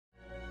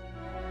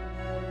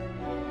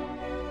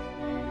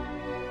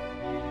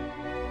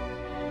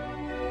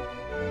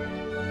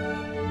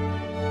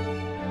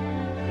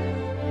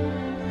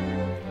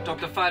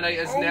Dr. Fade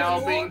is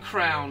now being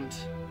crowned.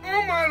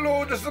 Oh my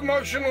lord, this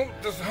emotional,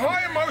 this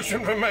high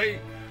emotion for me.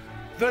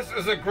 This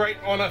is a great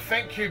honour.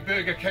 Thank you,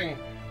 Burger King,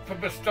 for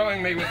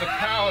bestowing me with the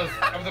powers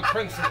of the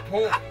Prince of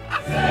Pork.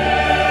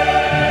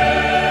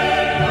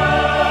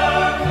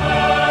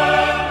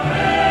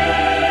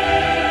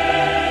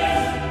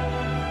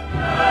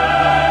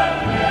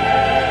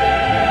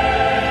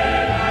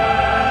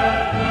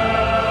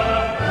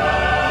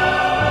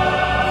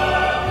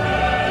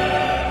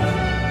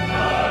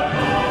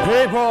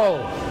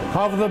 People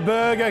of the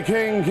Burger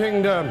King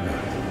Kingdom,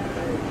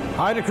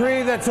 I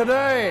decree that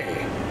today,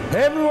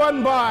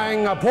 everyone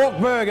buying a pork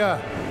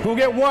burger will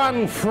get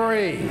one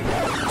free.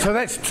 So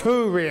that's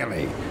two,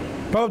 really.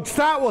 But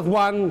start with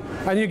one,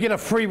 and you get a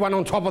free one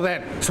on top of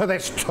that, so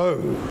that's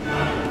two.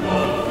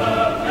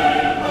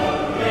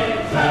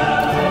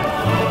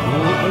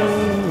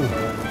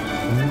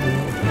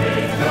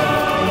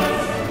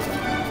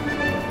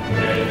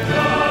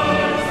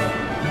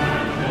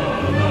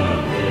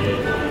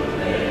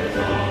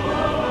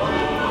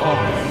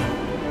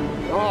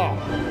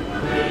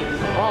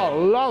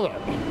 Love it.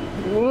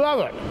 Love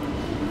it.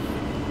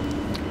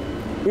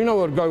 You know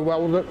what would go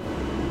well with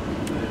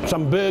it?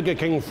 Some Burger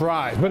King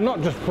fries, but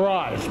not just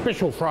fries,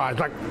 special fries,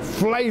 like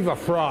flavour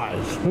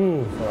fries.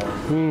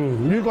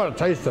 You got to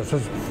taste this.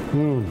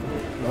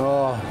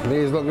 Oh,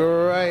 these look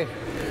great.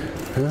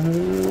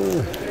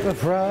 The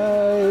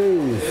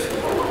fries.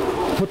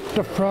 Put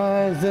the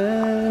fries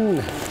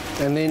in,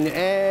 and then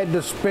add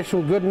the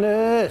special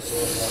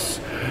goodness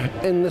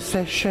in the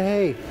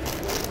sachet.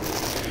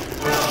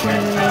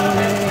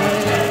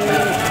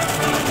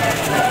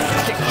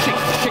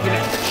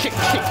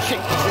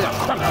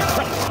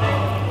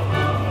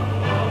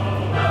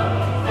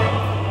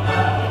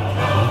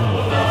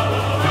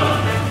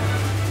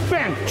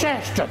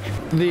 Fantastic!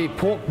 The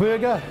pork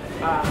burger.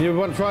 You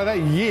want to try that?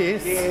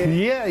 Yes.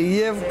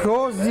 Yeah, of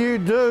course you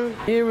do.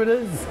 Here it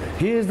is.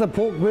 Here's the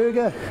pork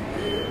burger.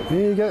 There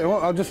you go.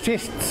 Well, I'll just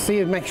test, see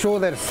and make sure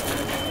that it's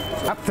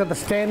up to the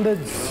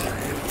standards.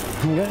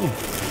 Okay.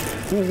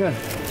 Here we go.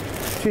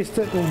 Test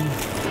it.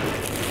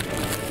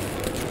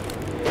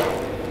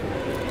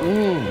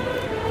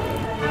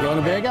 You want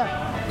a burger?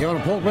 You want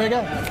a pork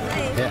burger?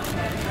 Yeah.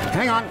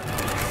 Hang on.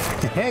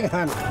 Hang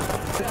on.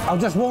 I'll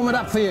just warm it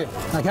up for you,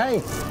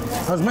 okay?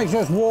 I'll just make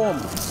sure it's warm.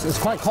 It's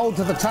quite cold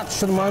to the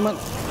touch at the moment.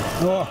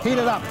 I'll heat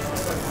it up.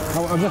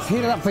 I'll just heat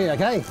it up for you,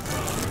 okay?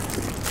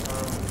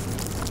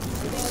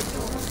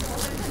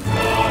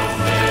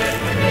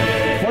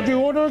 What'd you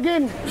order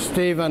again?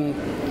 Stephen,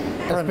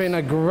 it's been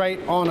a great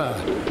honour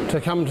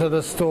to come to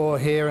the store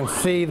here and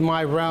see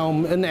my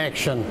realm in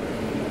action.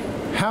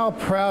 How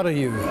proud are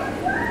you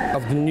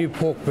of the new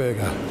pork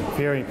burger?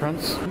 Very,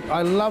 Prince.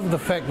 I love the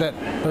fact that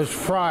those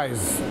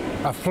fries,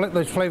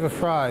 those flavoured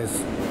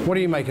fries, what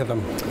do you make of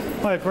them?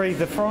 I agree,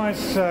 the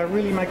fries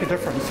really make a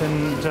difference,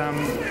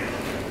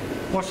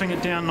 and washing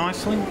it down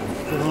nicely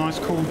with a nice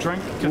cool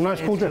drink. A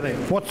nice cool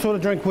drink. What sort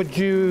of drink would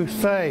you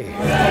say?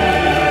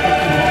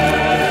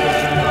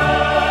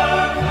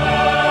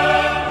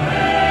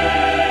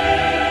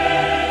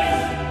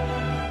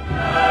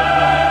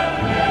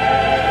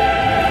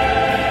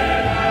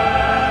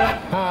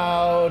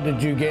 How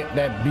did you get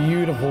that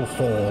beautiful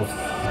sauce?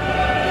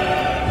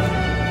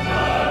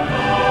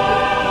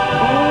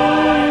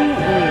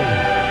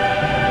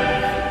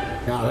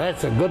 Now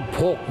that's a good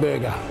pork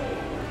burger.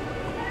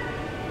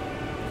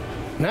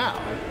 Now,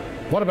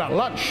 what about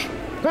lunch?